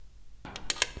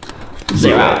0.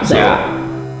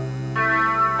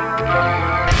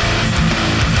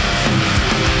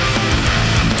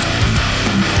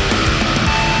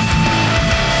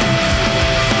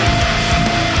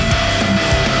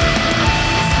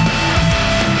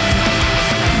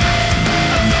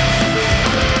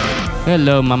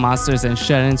 Hello, my monsters and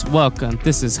shut-ins. Welcome.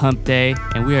 This is Hump Day,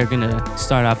 and we are going to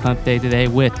start off Hump Day today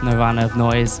with Nirvana of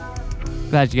Noize.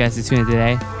 Glad you guys are tuning in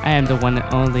today. I am the one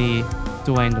and only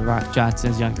Dwayne The Rock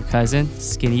Johnson's younger cousin,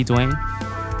 Skinny Dwayne.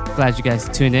 Glad you guys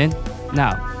are tuned in.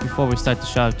 Now, before we start the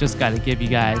show, I've just got to give you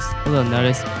guys a little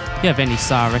notice. If you have any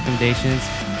song recommendations,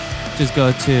 just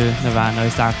go to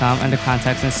nirvananoise.com under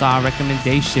Contacts and Song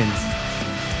Recommendations.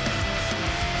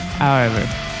 However,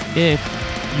 if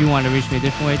you want to reach me a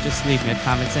different way, just leave me a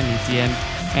comment, send me a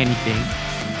DM, anything.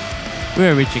 We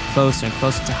are reaching closer and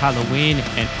closer to Halloween,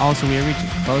 and also we are reaching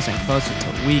closer and closer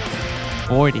to week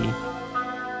 40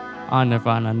 on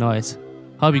Nirvana Noize.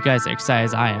 Hope you guys are excited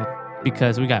as I am,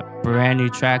 because we got brand new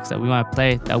tracks that we want to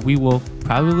play that we will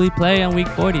probably play on week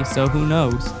 40, so who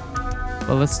knows.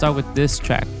 But let's start with this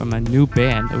track from a new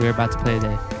band that we're about to play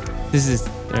today. This is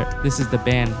the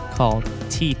band called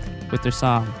Teeth with their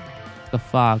song The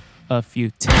Fog of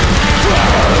Futility.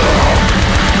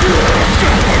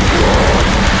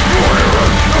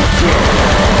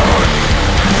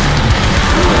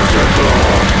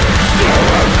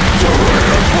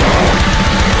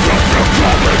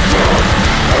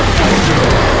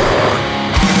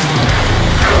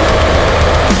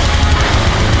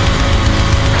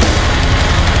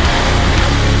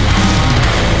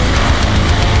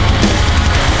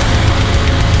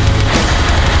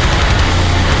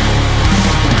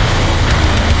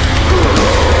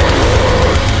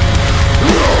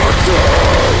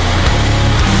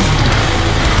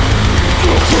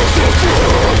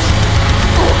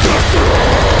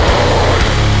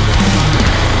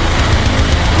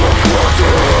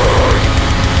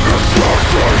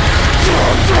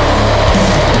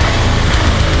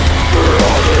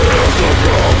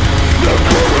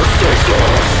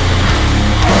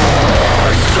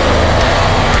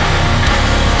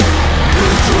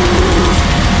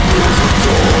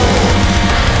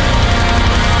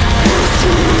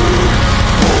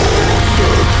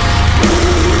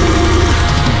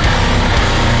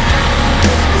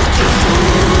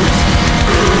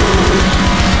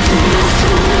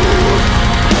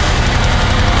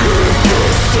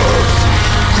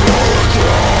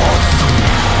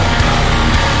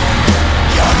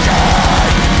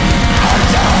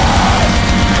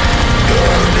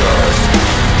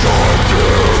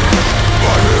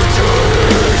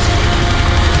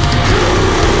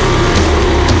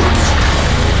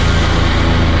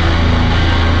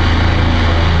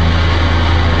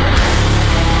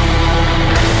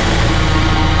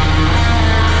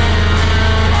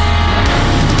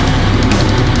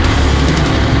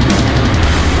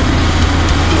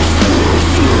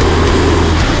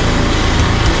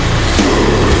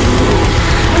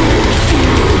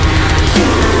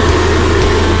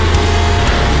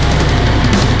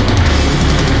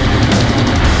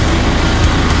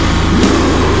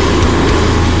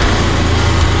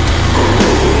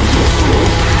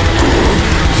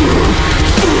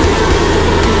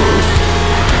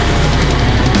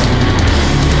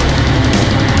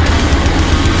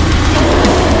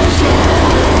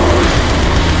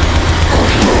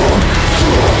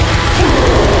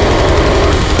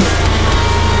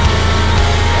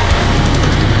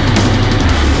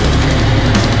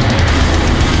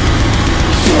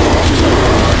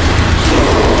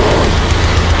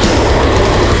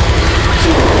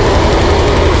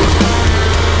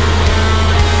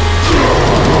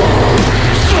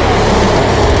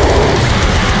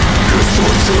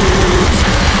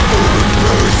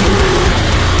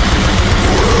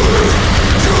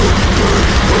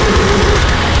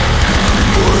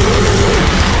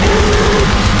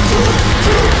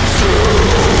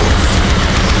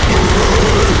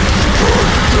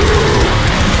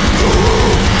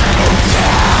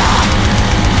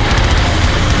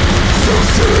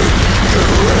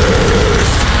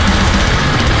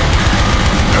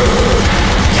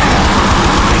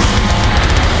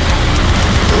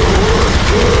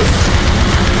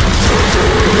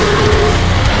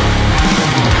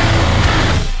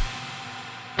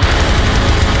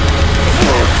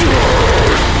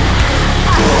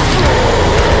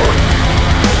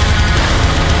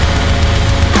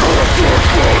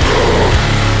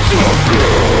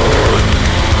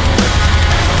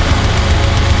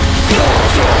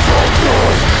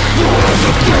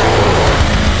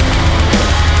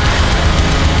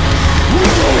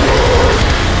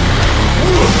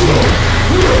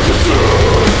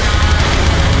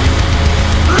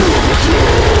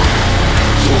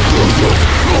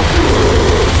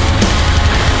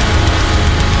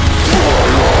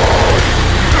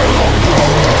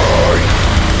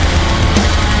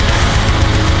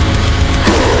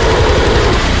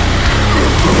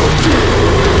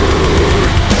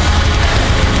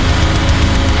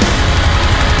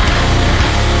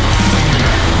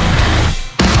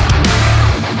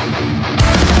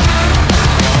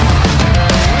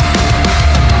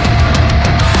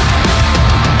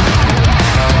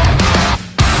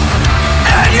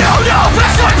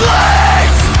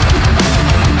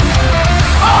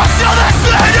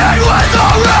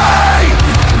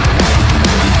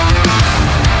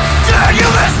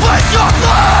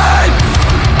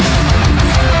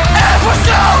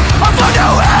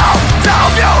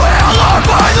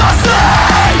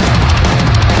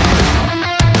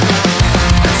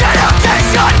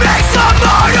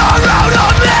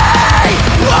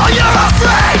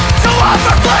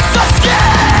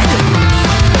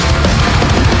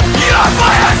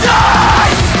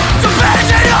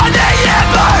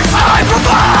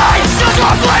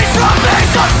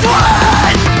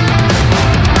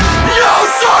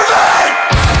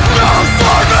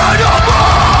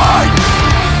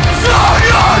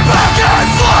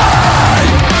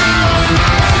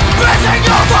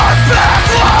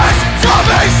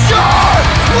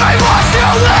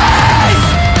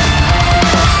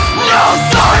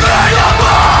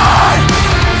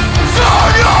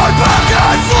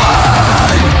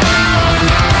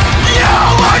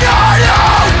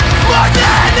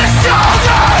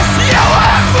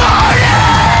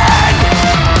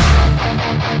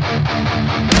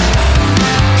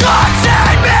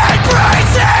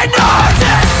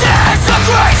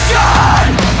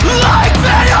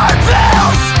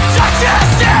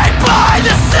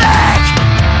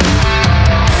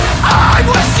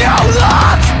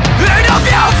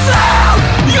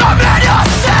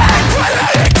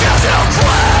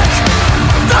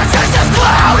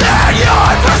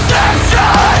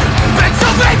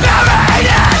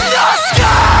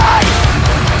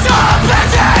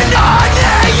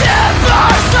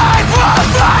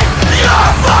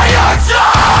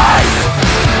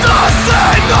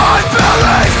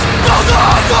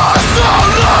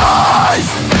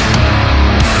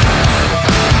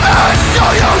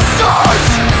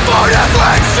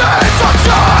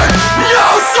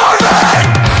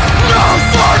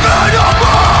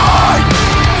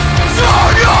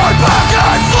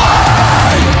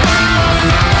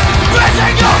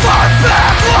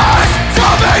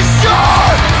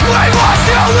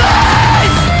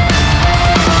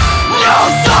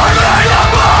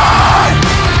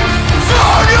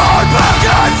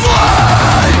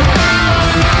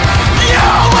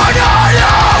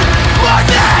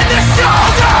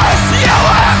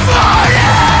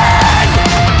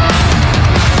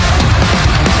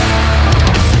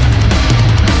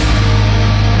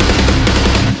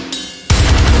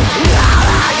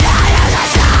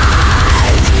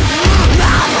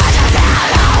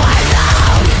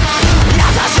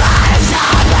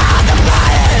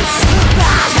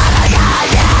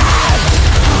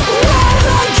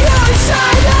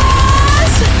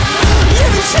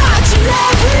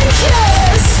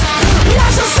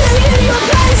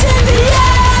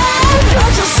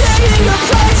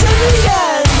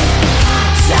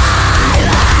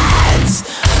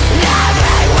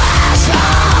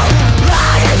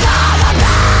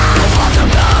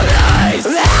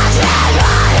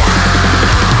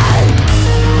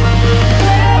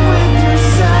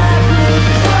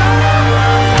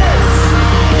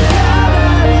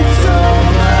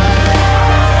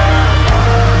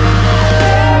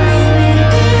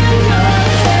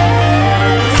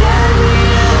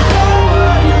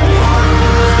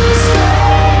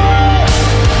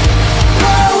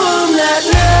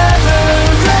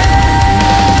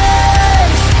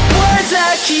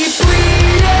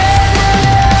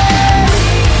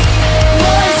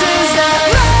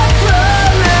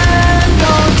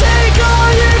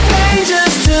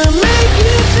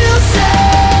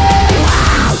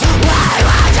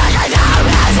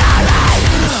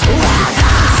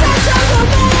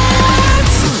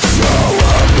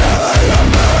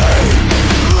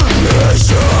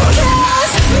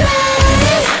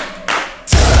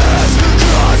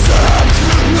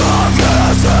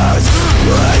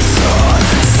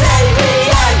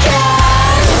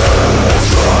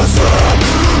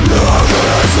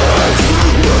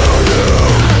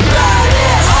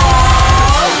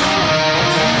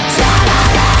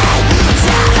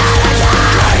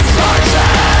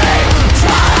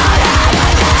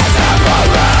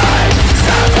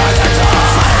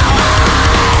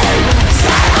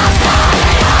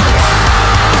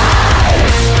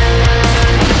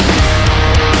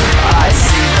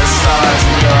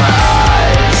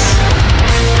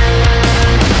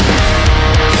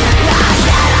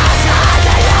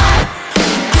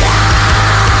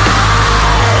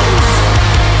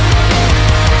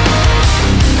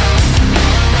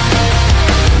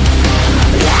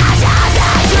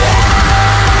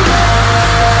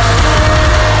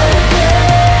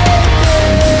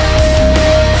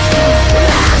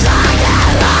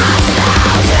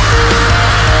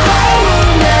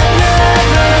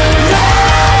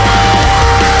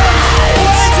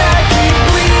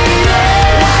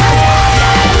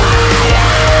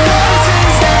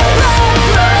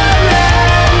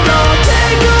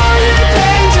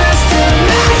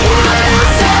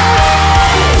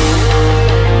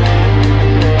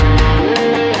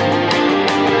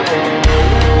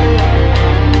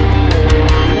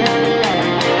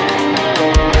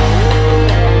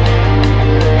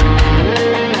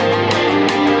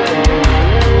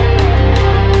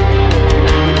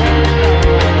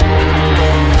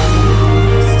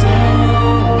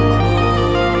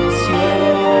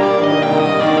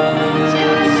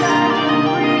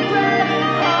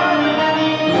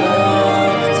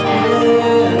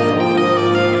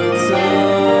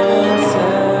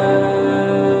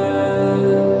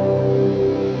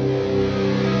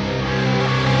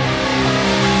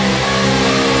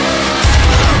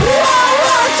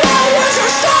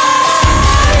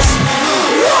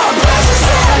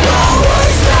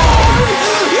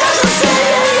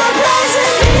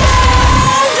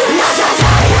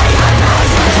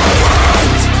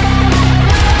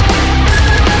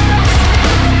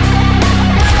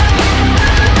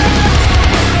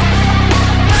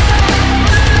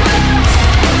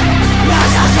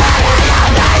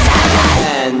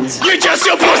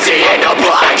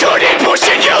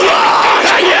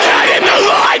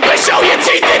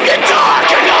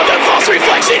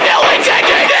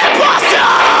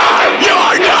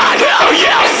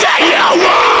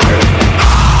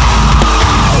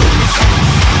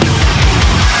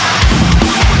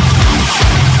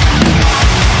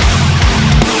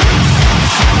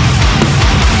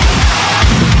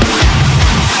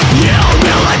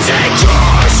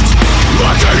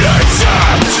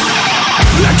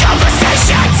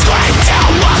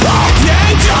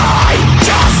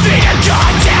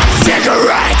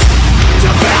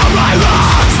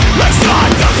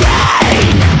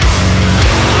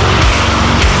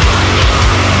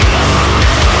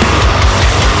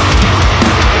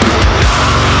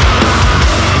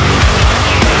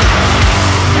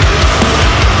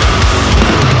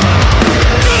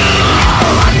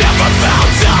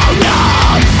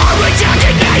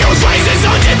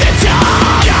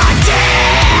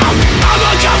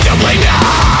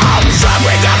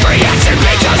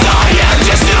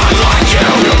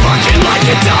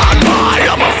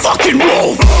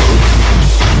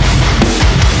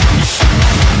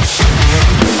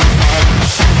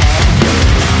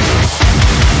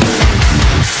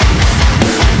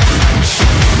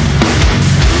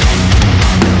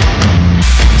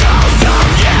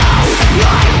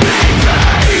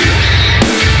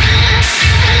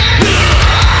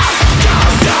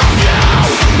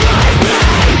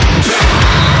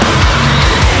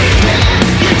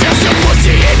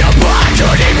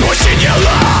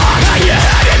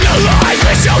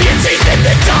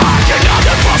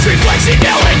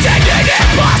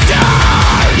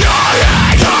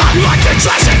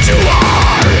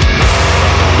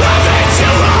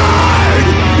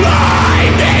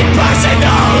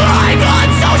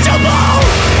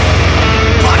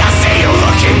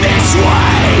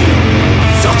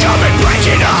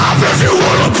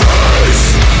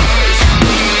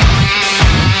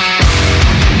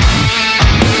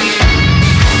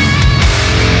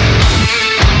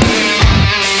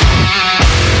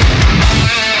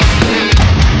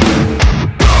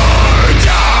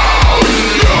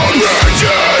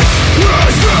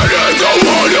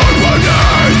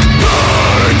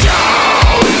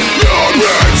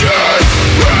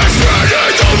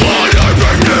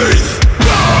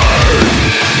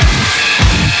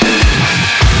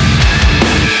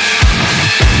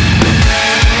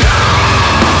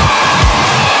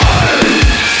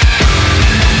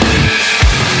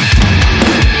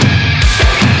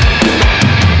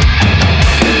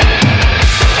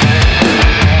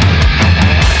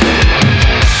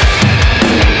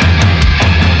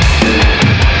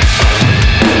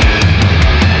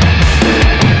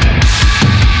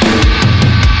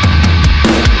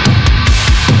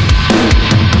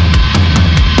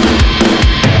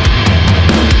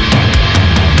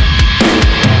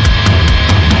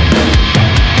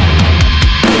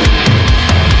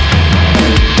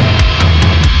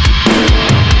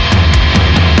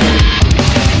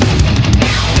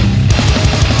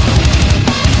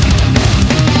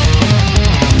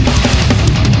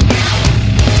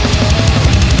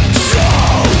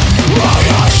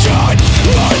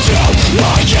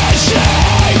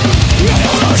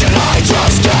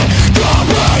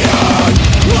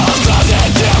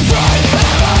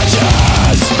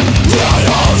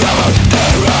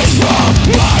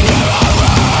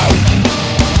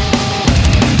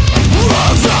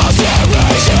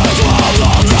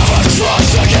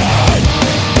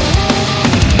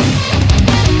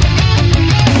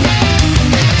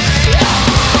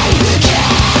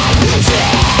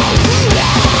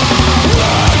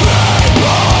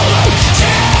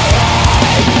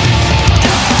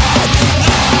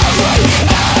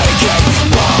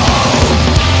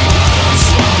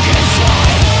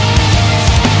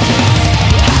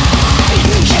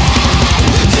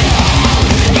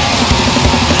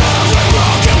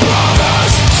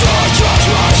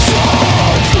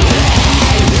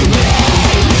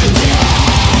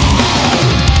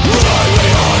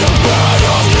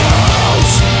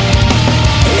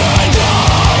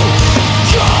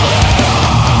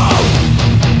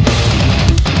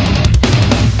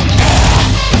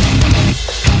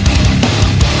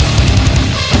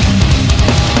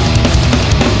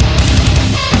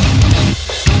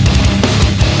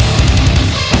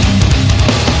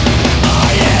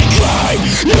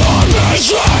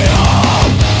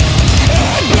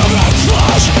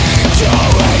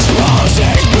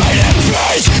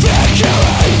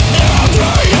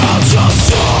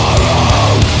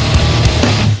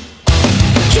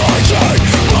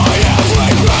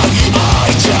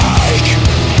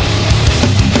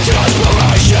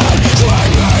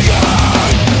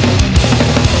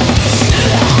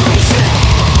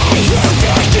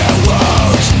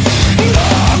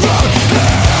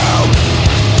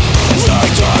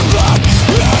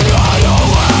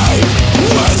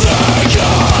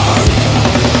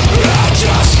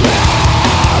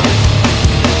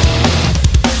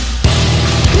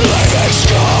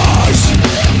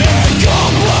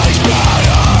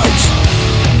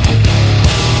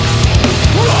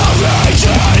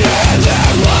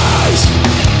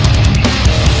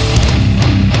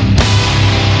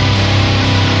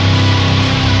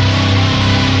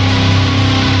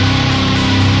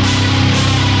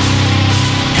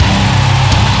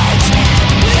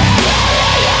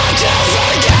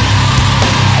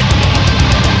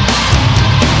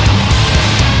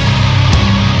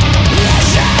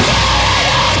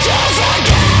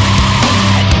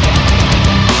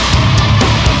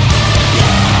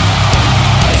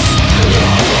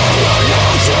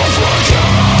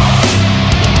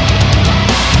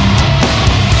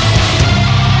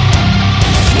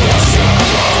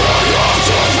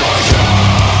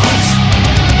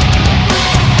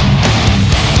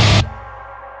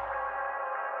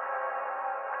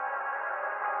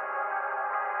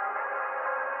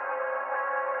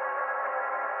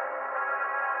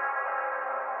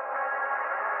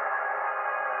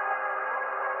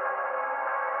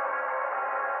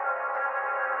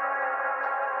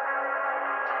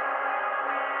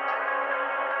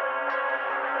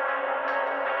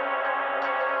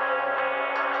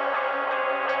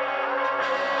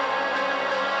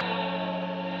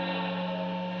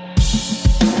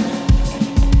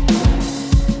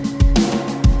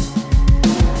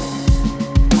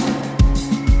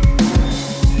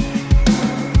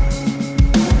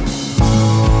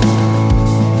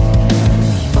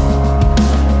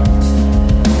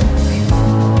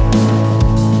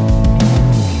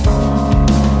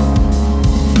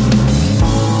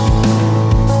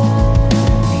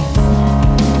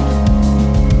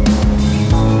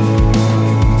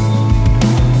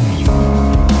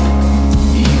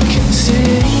 say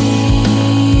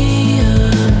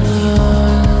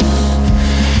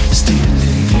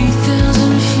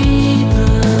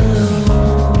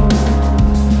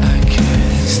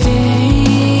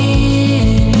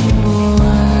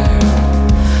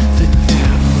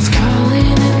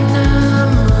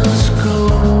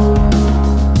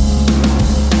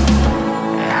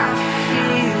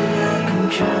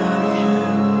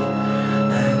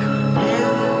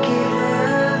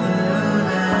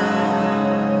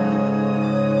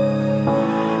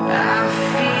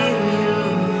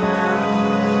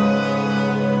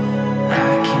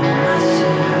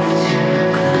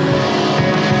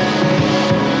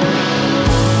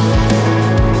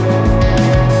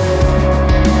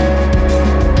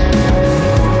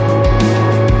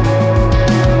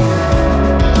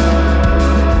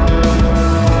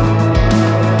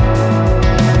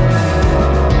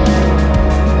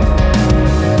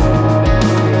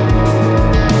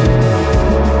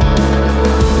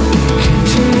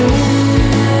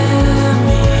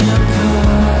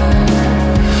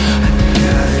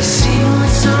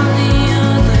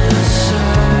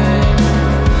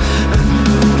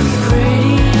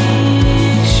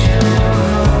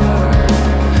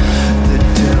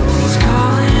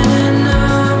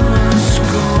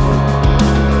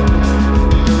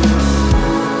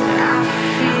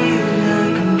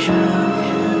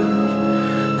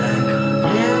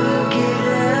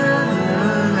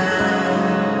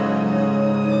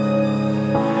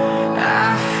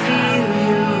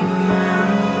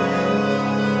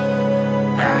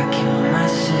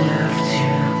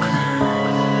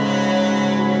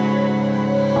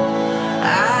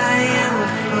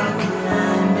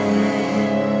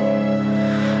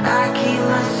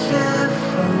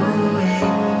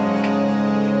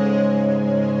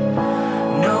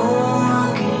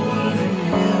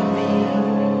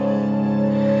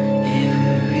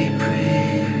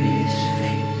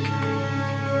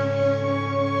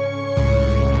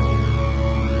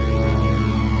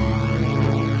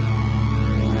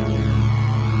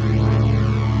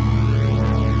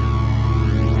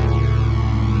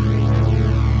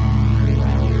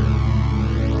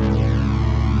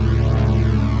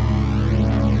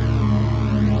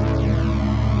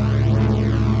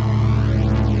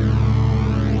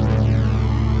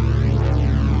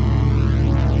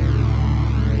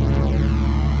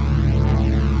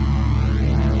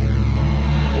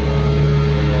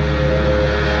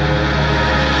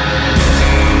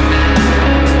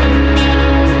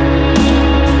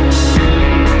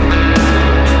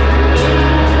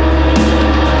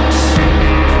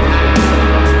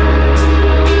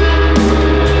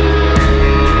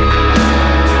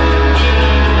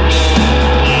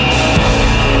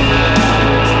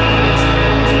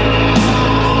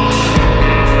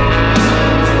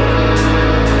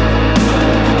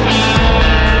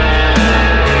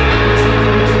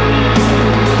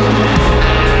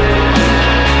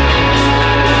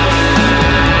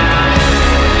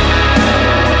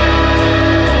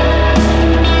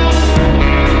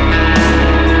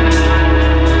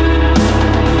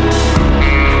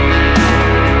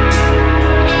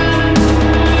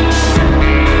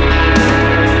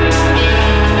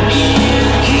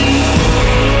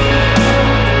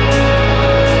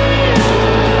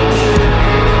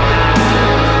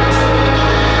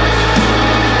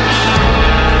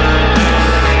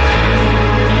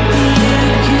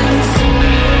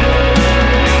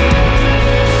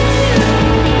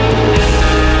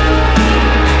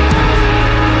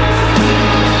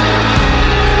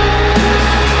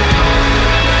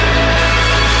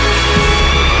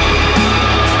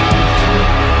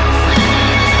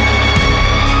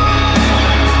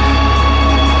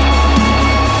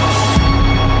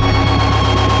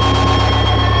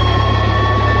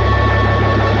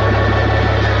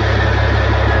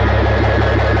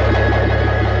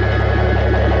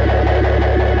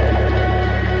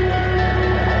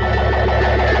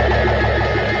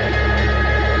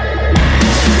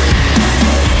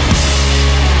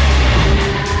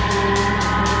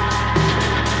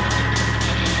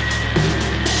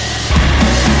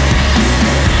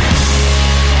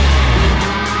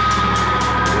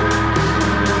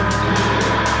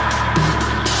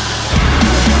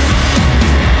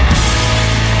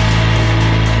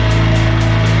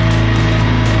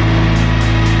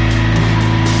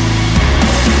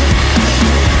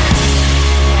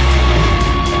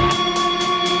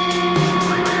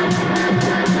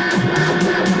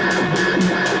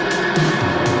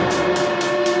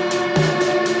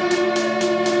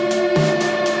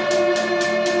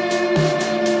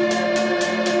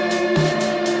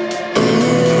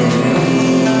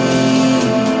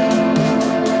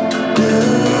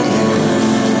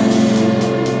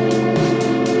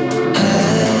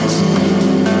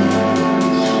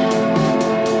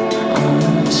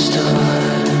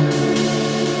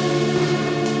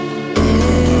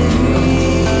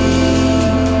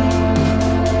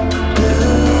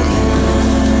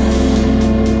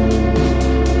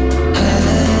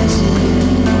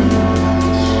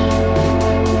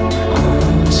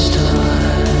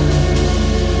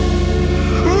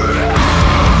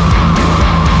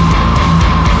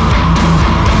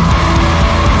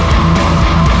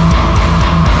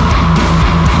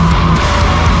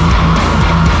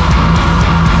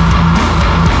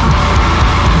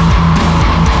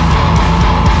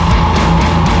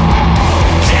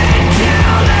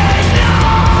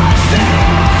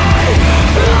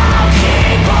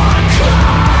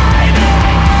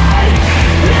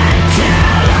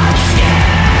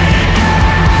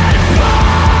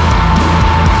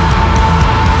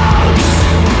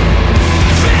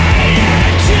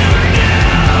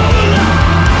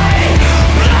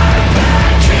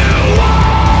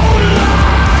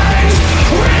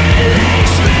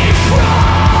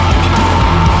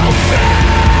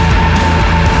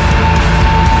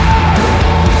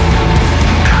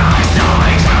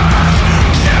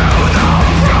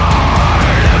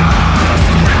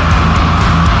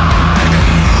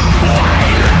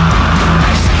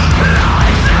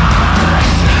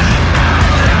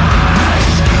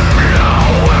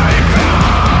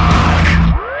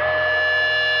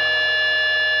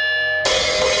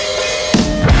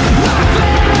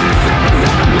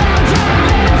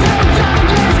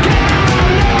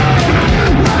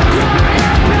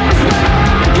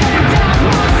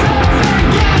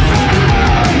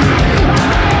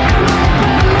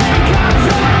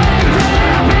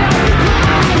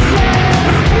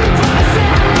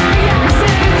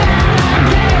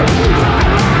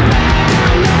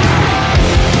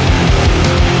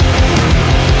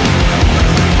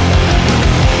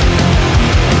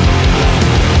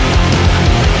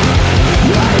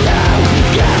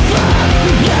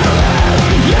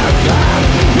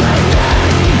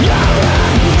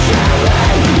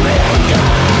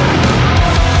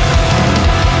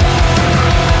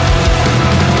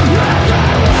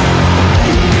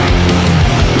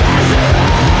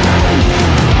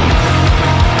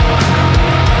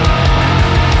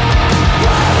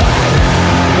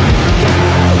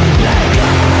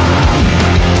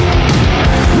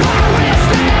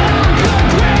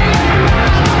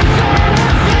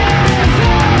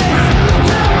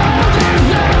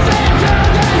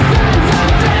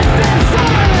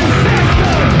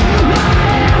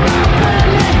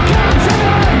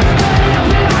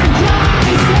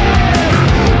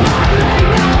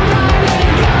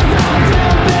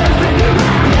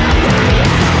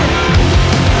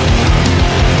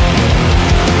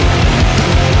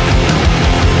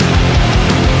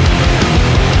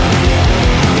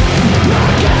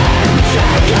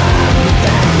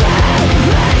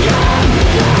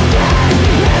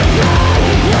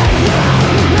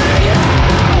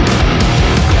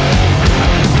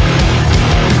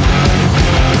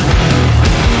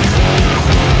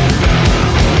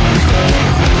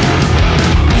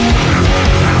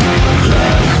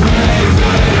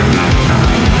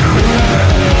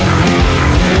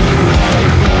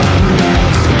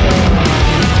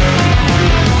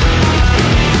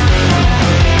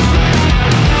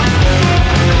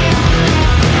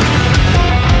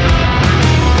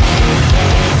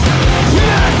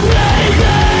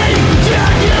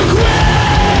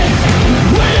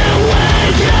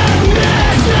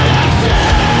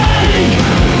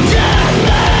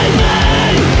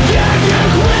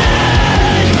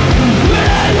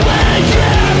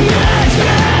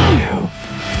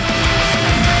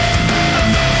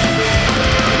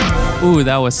Ooh,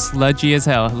 that was sludgy as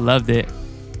hell. Loved it.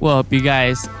 Well, hope you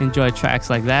guys enjoyed tracks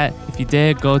like that. If you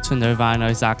did, go to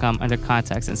nirvana.com under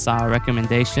contacts and song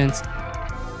recommendations.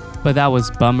 But that was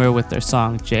Bummer with their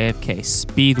song JFK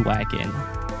Speedwagon.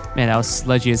 Man, that was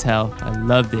sludgy as hell. I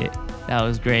loved it. That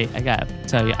was great. I gotta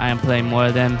tell you, I am playing more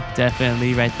of them.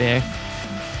 Definitely right there.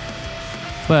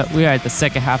 But we are at the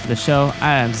second half of the show.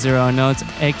 I am Zero Notes,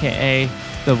 aka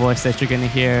the voice that you're gonna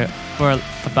hear for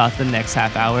about the next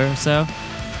half hour or so.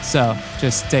 So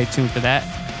just stay tuned for that.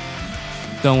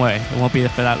 Don't worry, it won't be there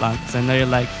for that long because I know you're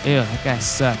like, ew, that guy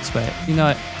sucks. But you know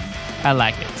what? I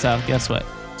like it. So guess what?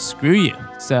 Screw you.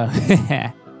 So,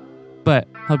 but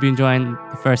hope you're enjoying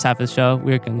the first half of the show.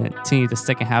 We're going to continue the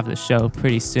second half of the show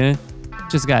pretty soon.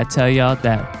 Just got to tell y'all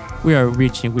that we are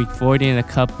reaching week 40 in a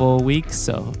couple weeks.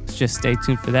 So just stay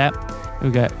tuned for that.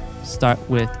 We got to start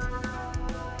with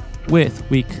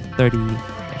week 30,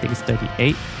 I think it's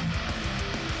 38,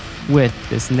 with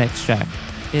this next track.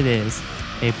 It is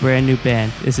a brand new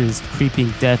band. This is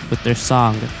Creeping Death with their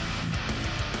song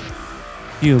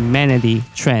Humanity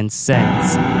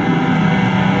Transcends.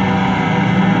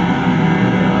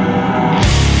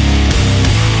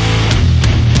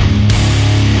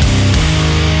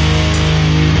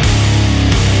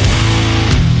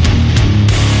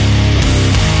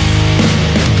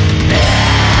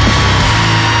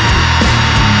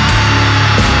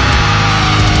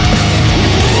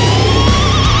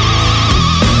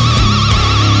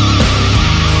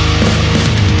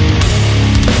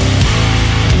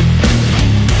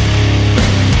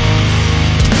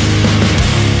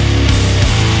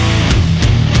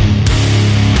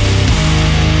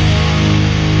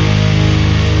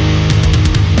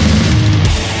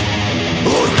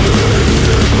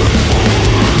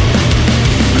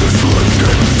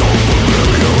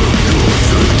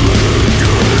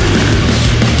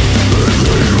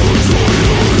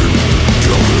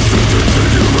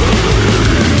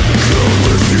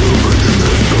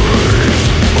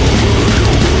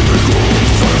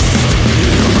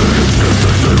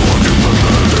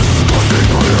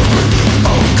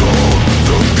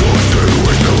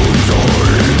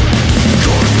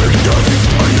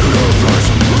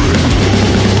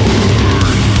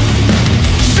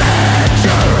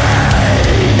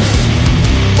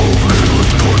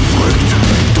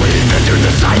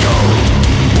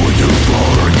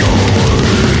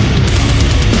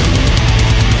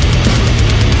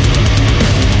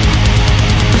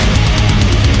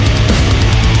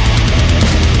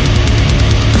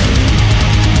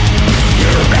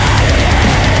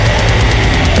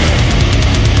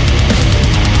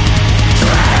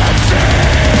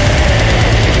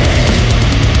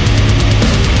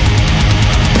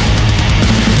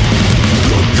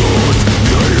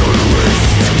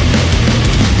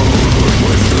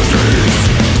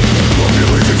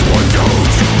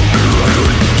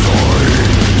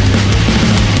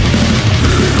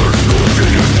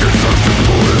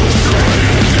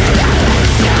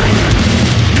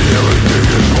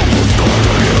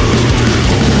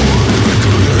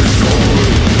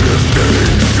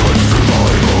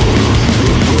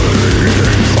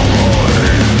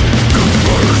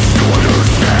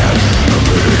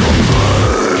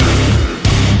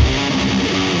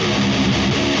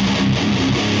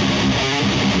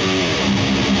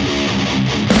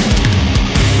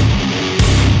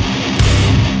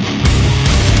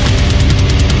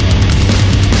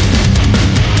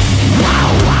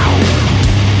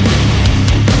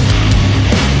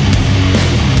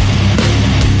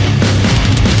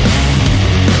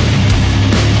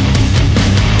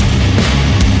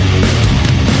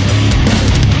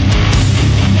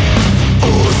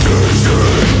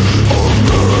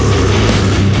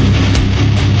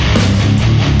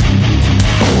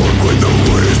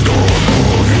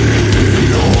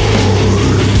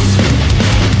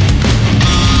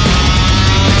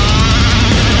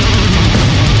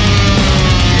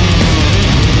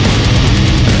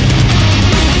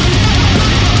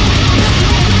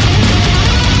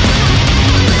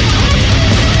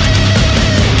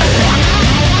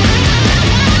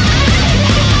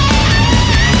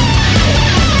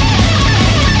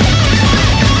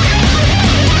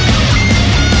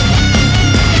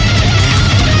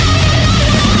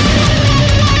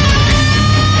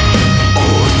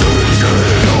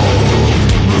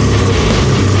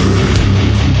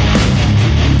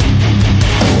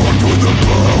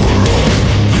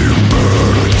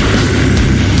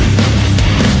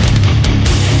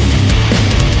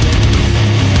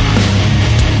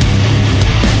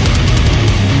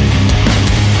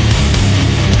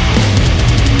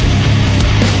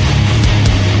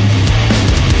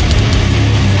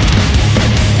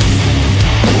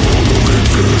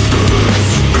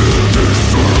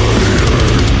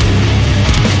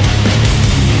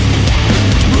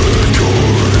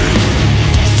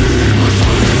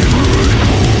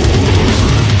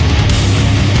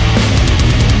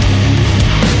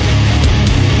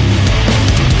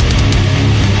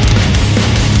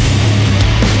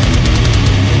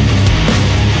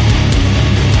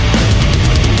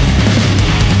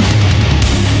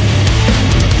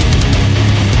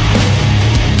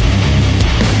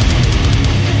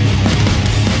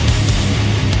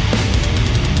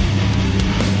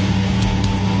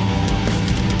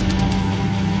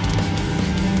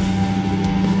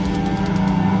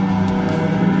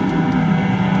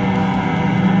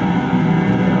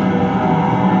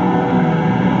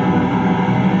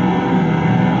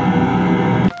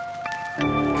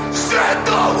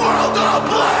 world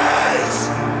ablaze.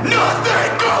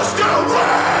 Nothing goes to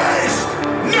waste.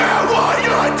 Now I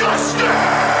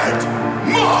understand.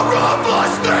 More of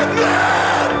us than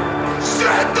them.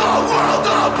 Set the world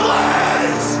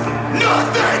ablaze.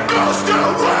 Nothing goes to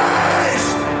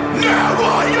waste. Now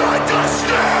I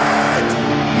understand.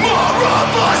 More of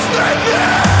us than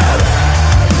them.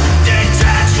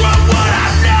 Detached from what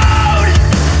I've known,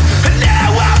 and now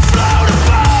I float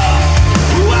above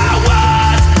who I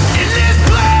was in this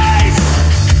place.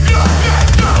 Nothing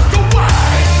goes to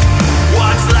waste.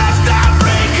 One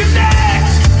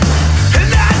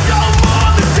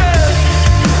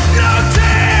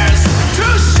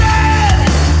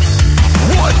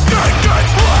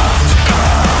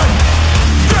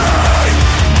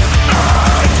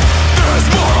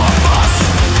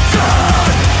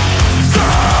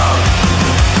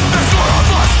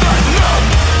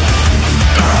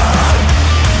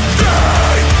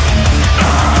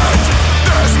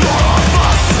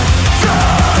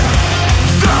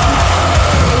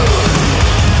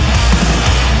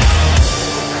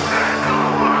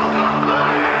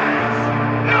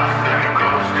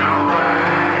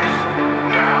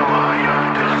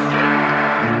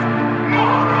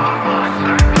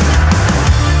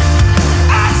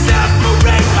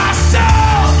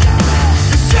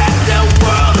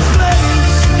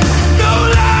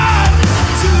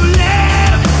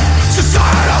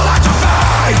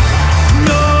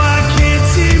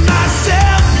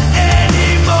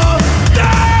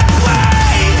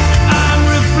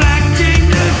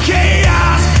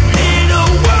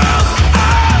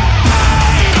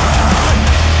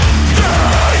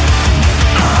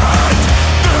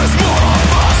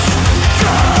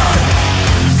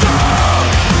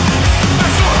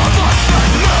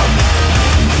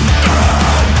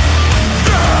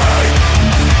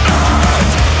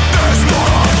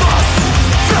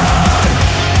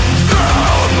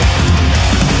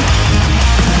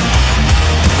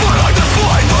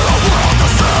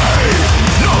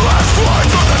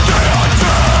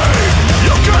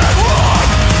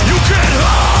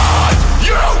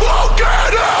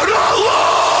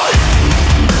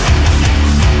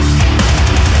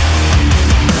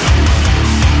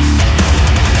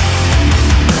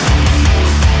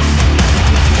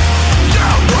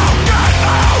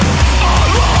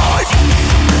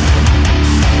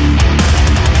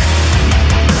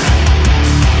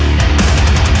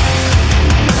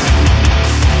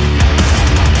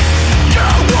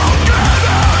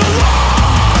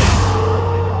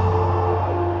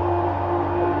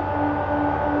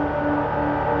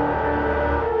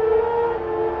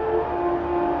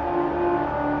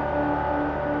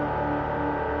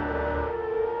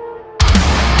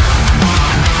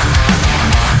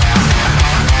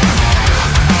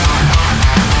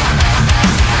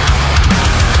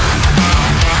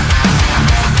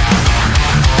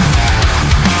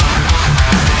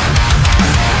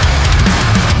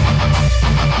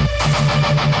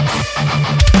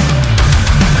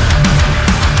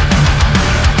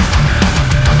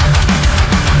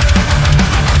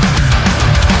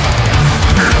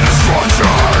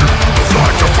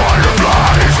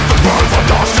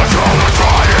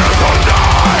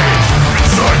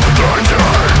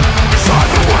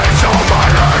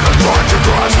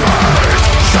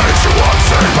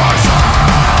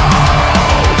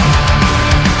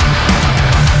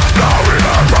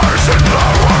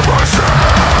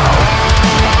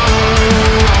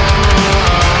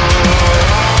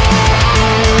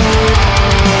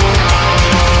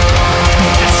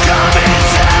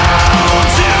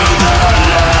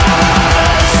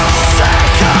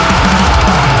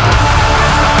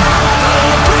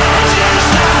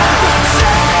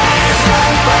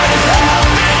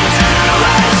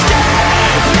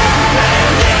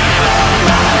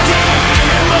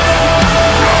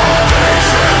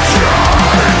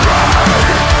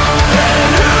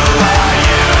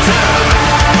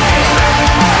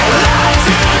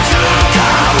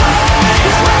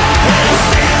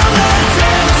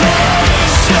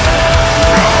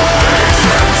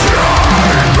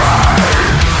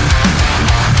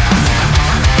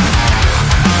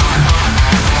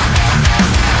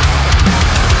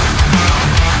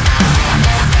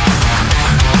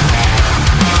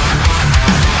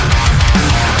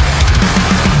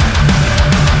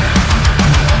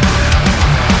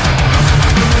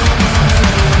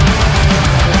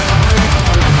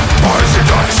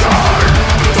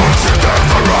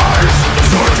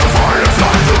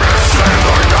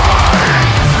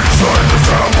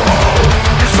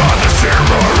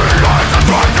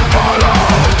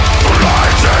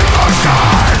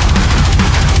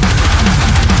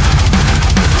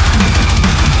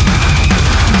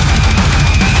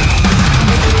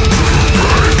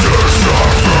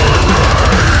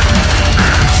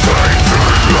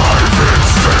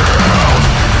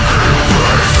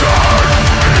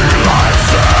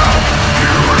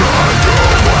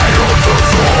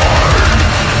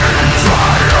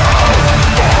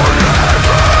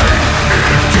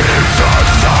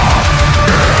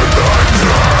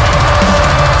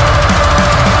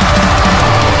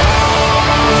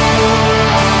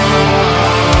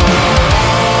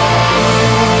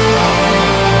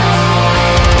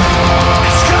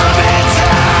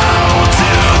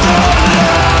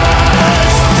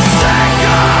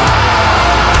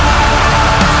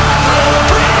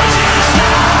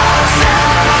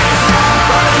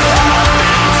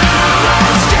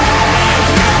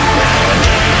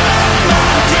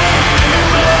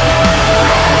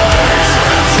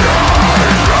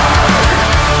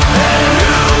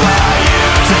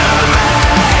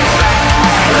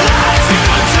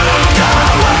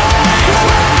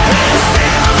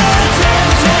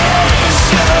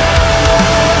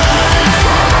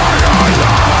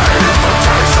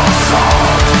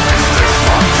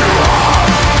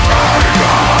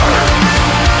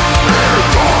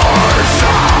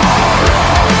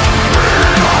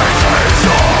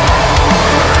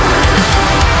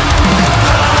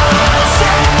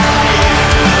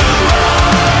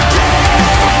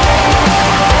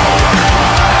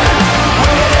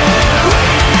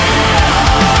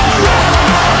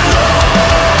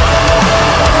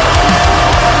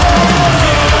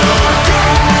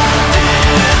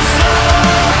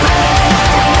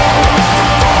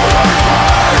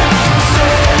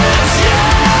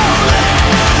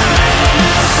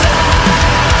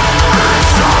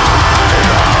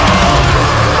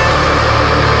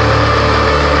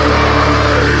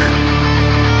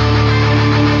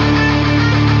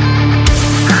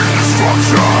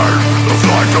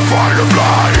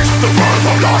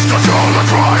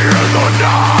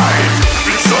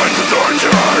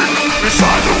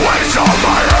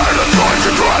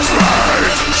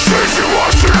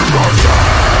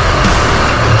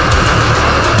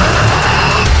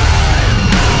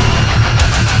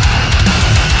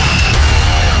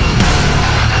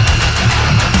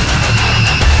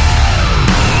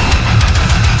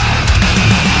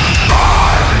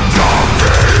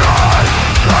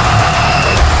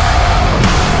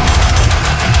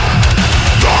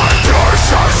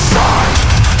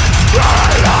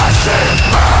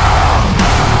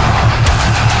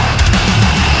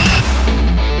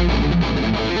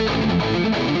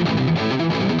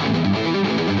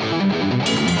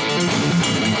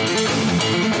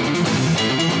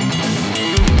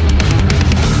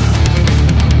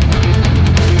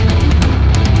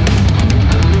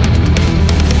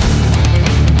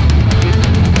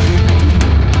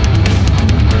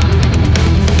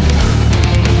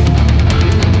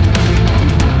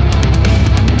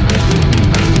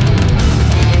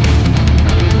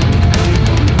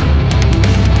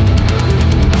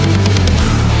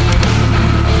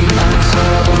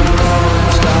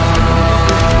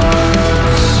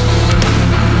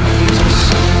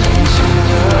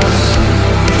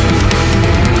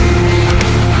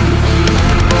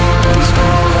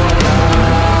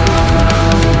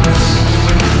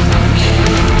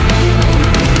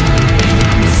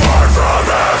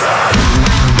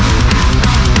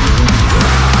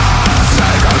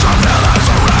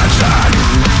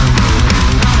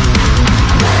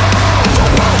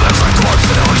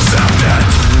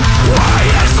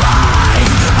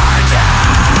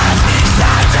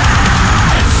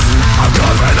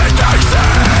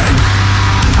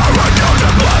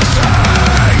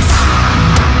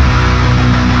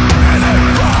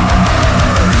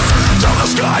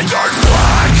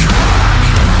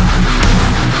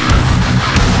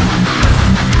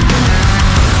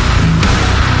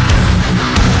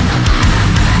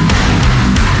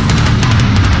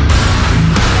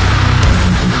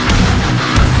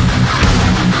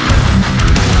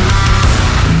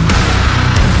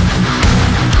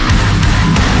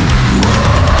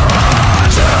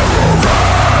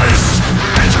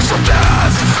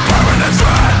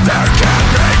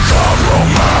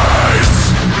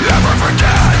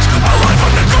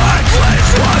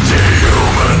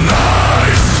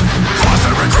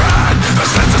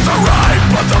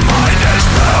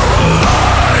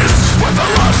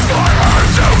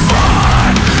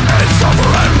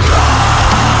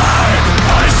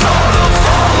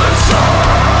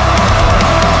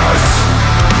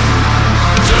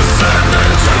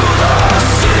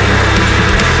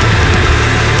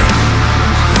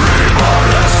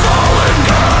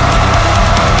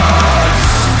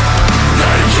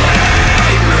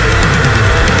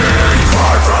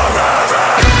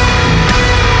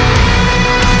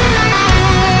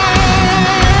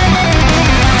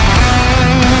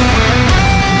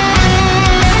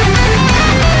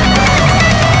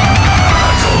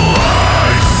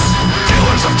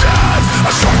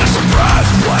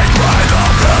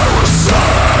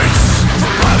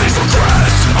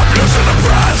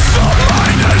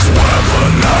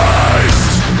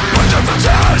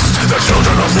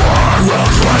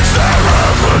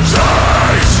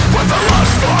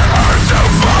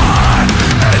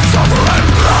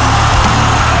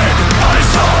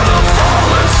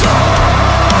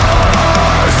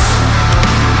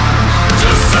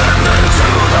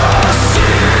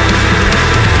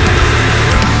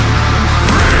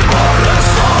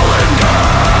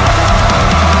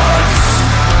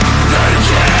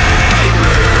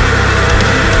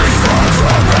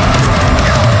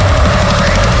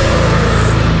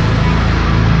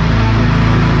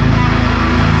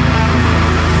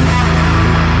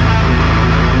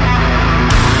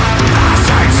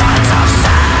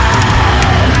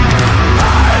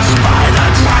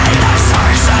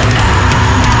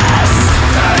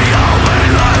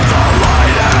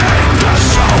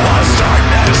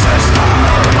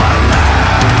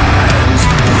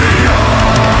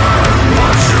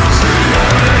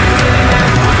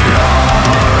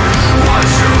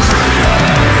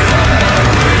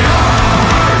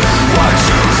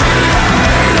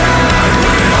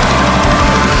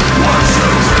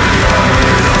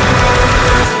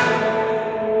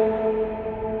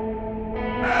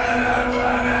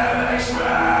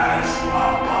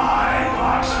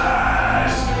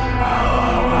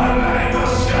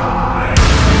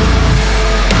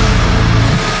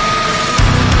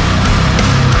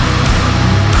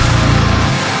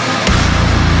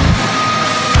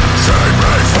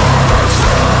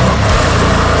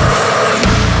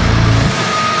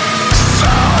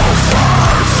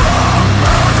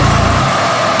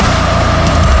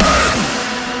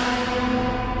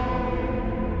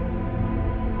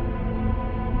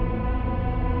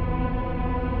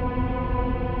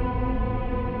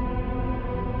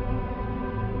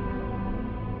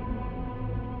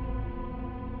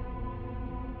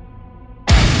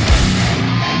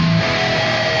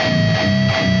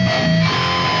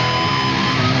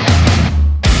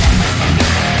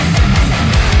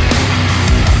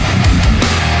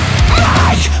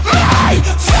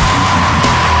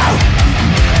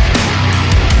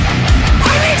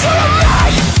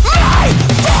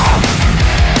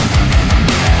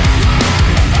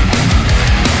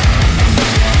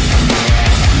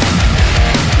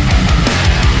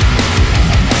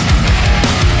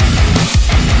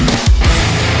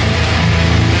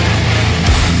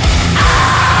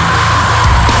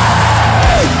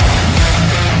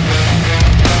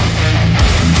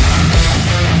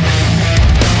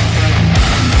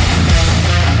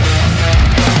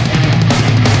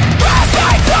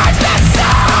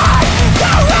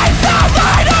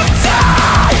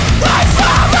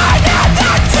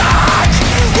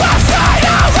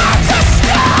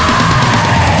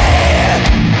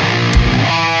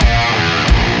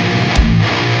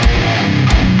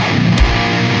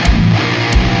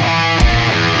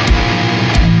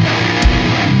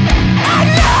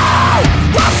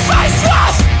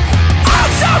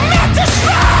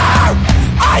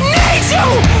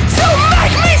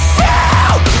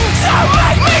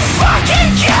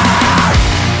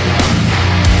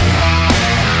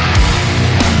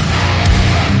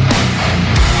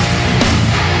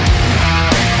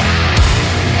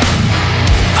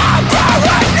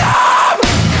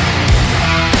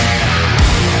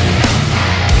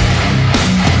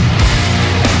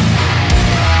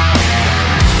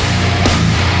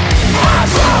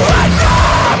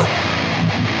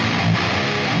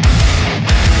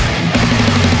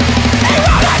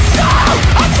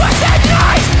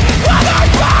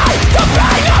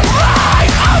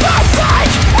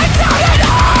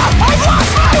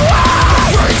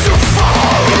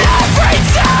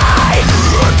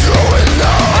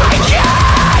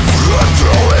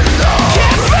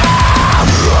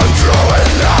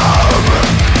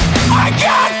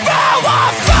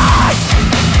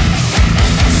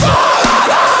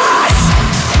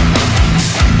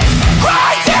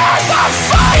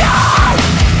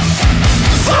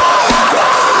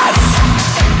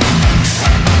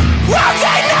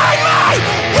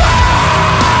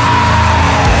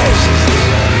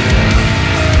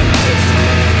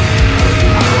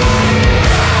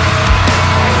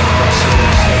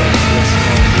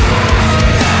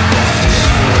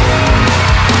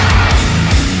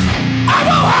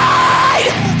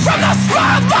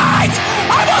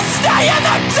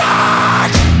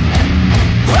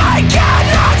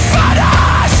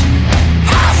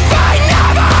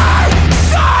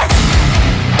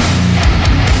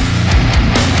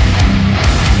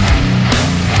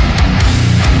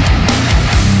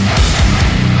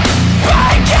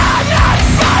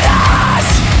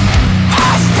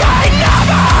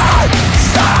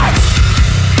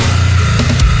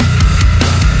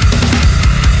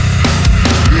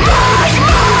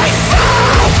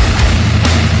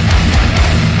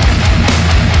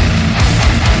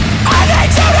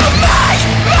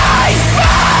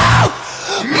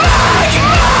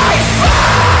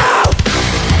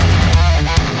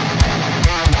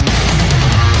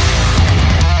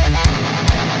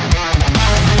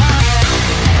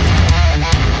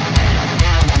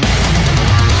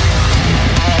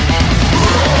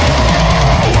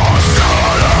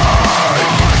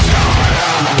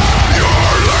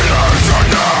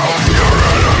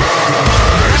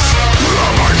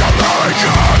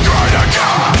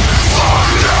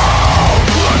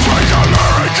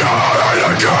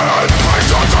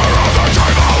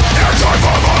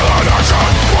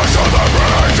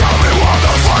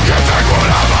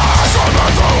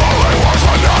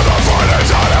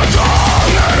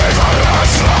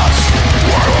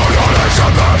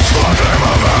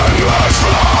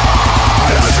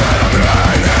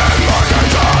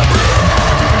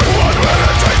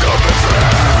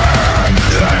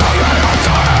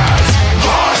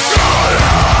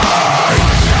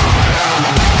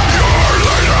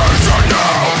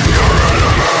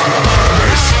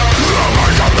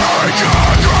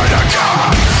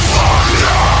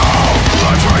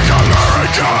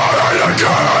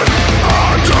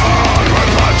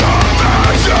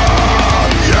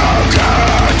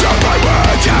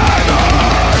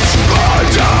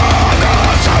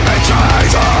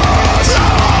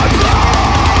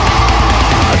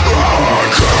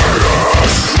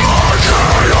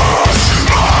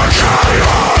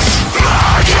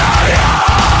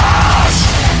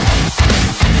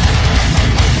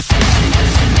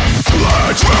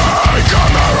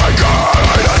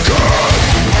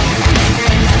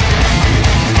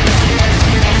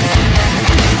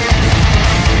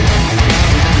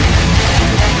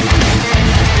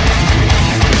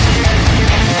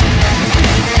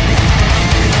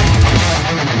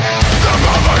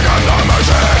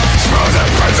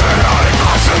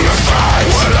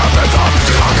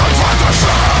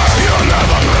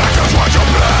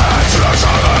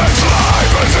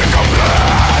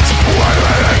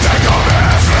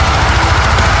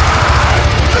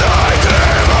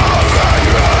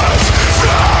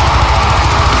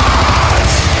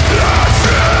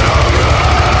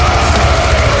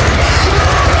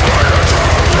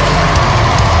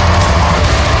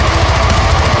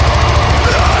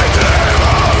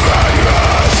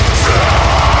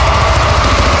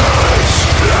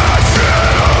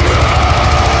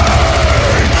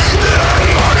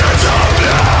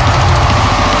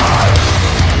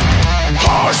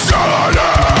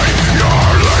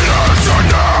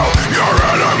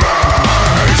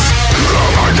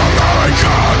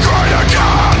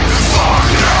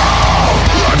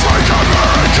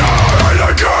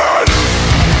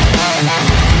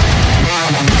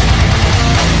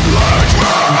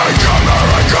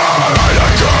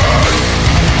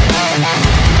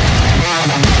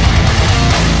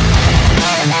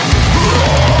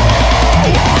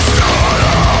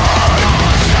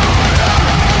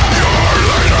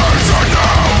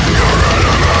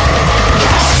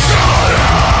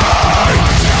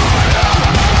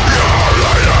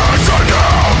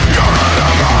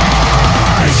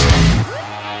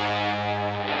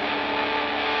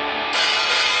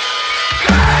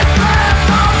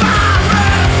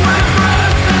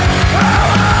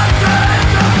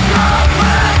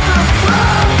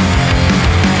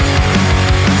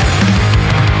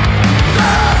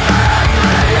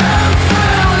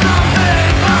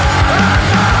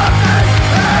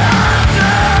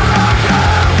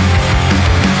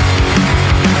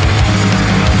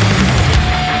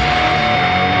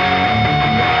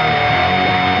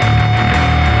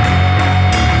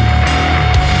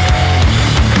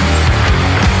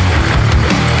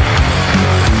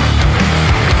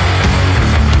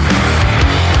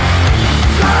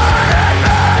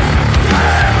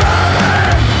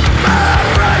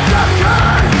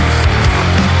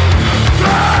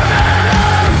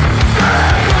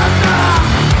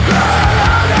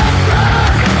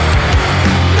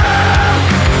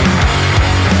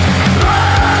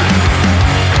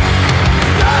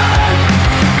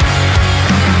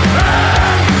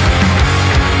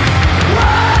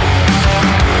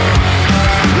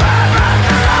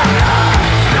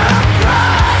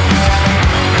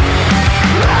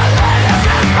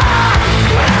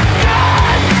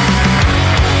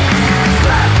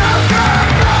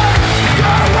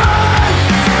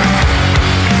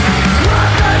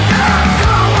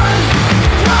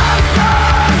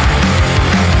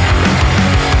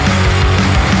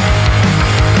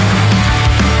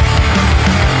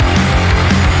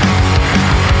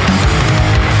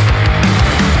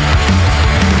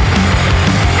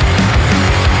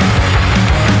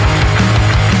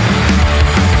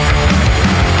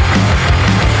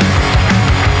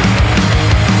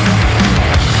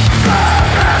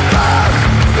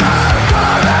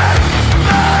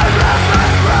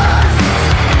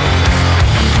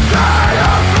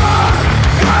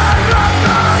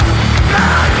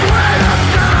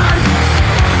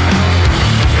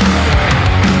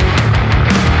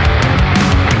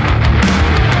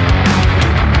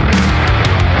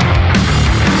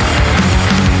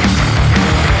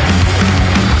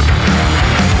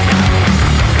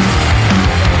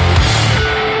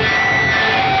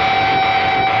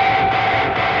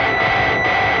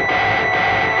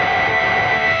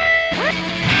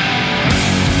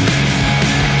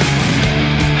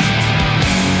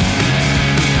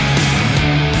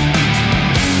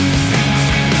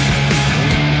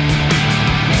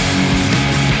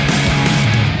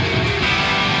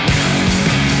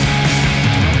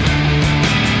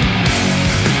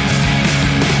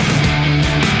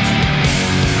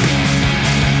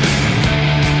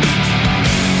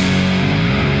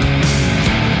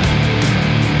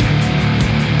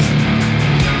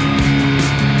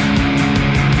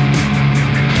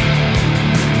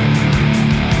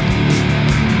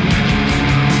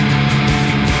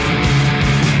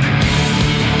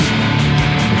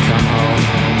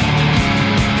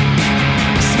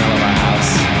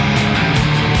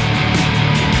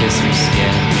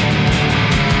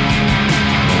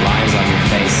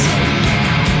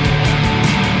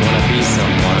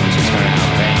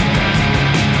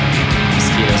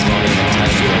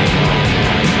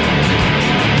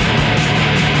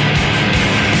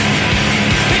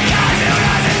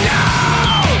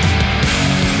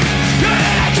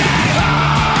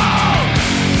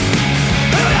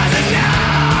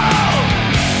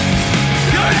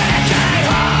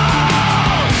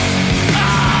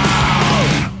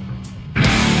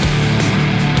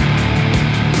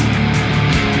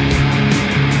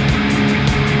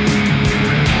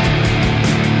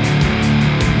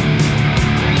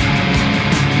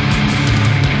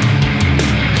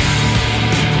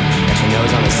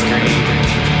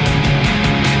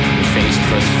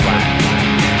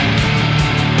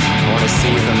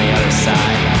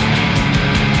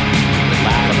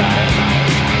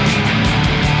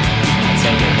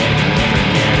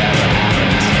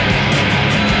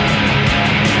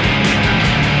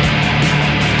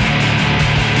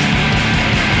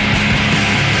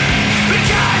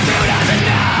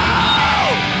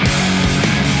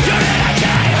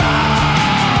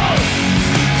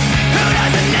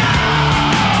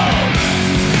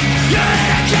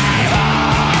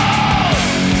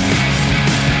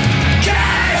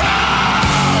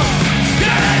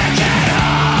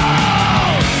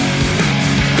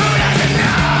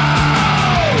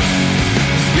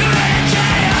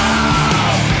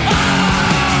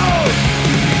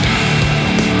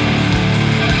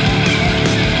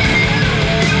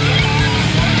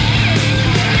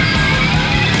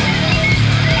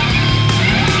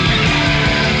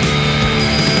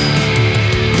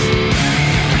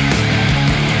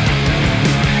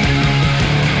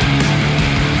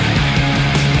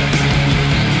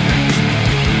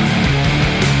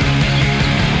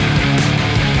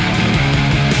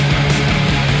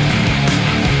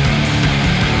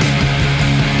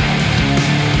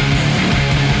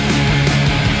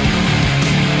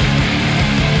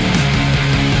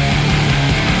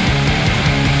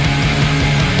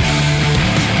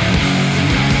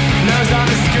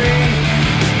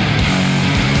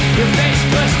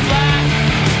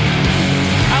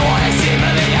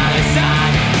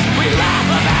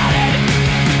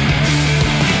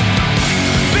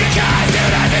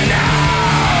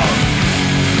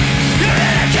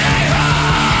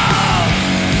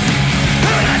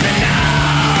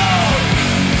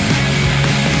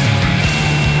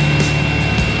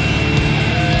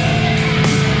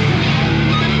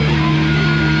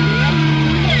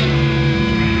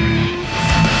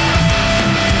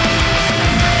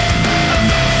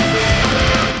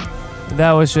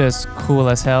That was just cool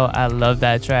as hell. I love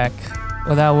that track.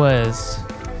 Well, that was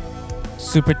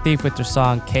Super Thief with their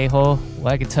song K-Hole.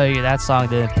 Well, I can tell you that song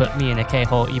didn't put me in a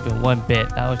K-hole even one bit.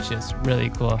 That was just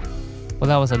really cool. Well,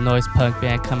 that was a noise punk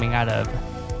band coming out of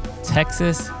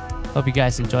Texas. Hope you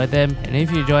guys enjoyed them. And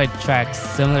if you enjoyed tracks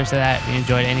similar to that, if you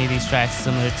enjoyed any of these tracks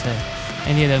similar to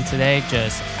any of them today,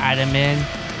 just add them in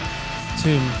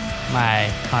to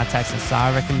my contacts and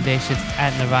song recommendations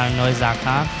at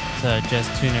nirvananoise.com. So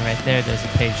just tune in right there. There's a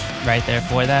page right there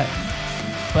for that.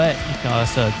 But you can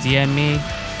also DM me,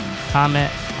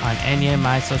 comment on any of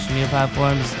my social media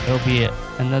platforms. It'll be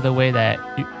another way that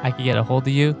I can get a hold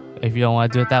of you if you don't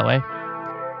want to do it that way.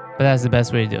 But that's the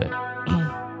best way to do it.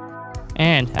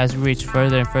 And as we reach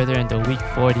further and further into week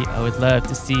 40, I would love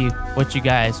to see what you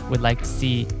guys would like to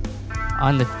see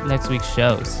on the next week's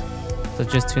shows. So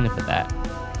just tune in for that.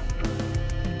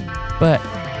 But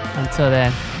until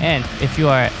then, and if you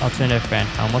are an alternative friend,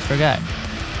 I almost forgot,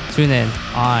 tune in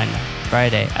on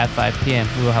Friday at 5 p.m.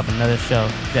 We will have another show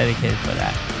dedicated for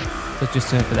that. So just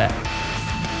tune in for that.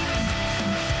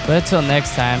 But until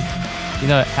next time,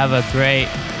 have a great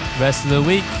rest of the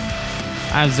week.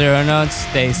 I'm Zero Known.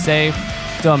 Stay safe.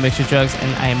 Don't mix your drugs,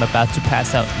 and I am about to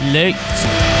pass out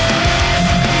late.